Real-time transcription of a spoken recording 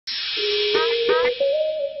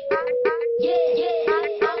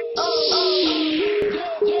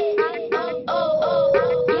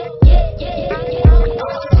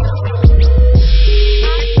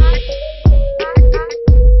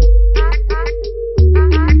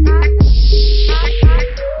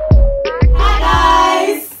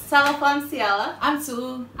Bella. I'm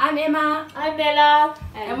Sue. I'm Emma. I'm Bella.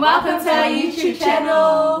 And welcome to our YouTube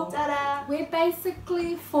channel. Ta-da. We're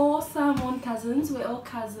basically 4 Samoan cousins. We're all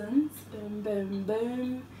cousins. Boom, boom,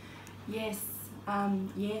 boom. Yes.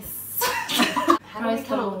 Yes. How do we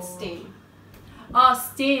come up with S.T.E.M? Oh,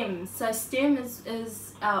 S.T.E.M. So S.T.E.M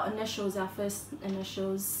is our initials, our first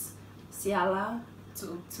initials. Siala,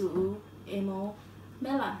 Tu'u, Emo,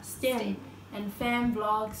 Mela. S.T.E.M. And fam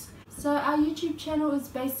vlogs. So our YouTube channel is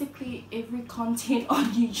basically every content on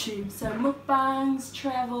YouTube. So mukbangs,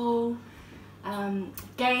 travel,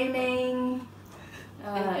 gaming,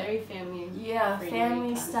 and very family. Yeah,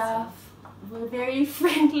 family stuff. We're very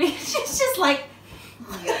friendly. She's just like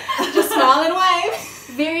just smile and wave.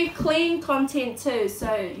 Very clean content too,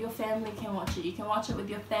 so your family can watch it. You can watch it with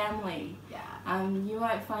your family. Yeah. You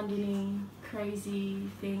won't find any crazy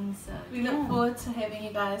things. So, We look forward to having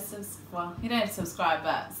you guys well, you don't have to subscribe,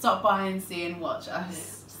 but stop by and see and watch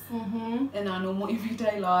us in our normal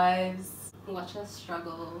everyday lives. Watch us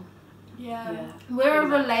struggle. Yeah. We're a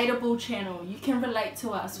relatable channel. You can relate to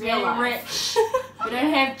us. We're rich. We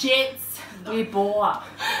don't have jets. We're poor.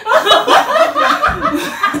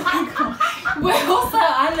 We're also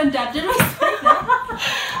islander. Did we say that?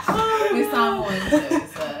 We're Samoan too,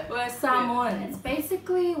 so. We're Samoan. It's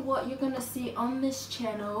basically what you're gonna see on this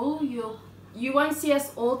channel. You won't see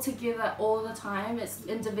us all together all the time. It's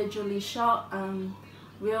individually shot.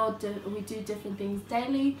 We do different things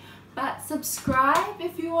daily. But subscribe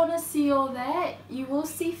if you want to see all that. You will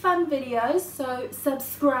see fun videos, so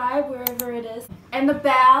subscribe wherever it is. And the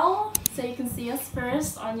bell, so you can see us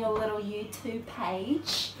first on your little YouTube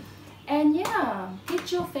page. And yeah,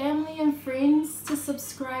 get your family and friends to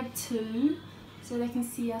subscribe too, so they can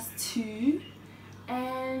see us too.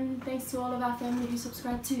 And thanks to all of our family who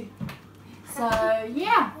subscribe too. So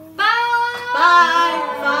yeah, bye! Bye!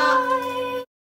 Bye!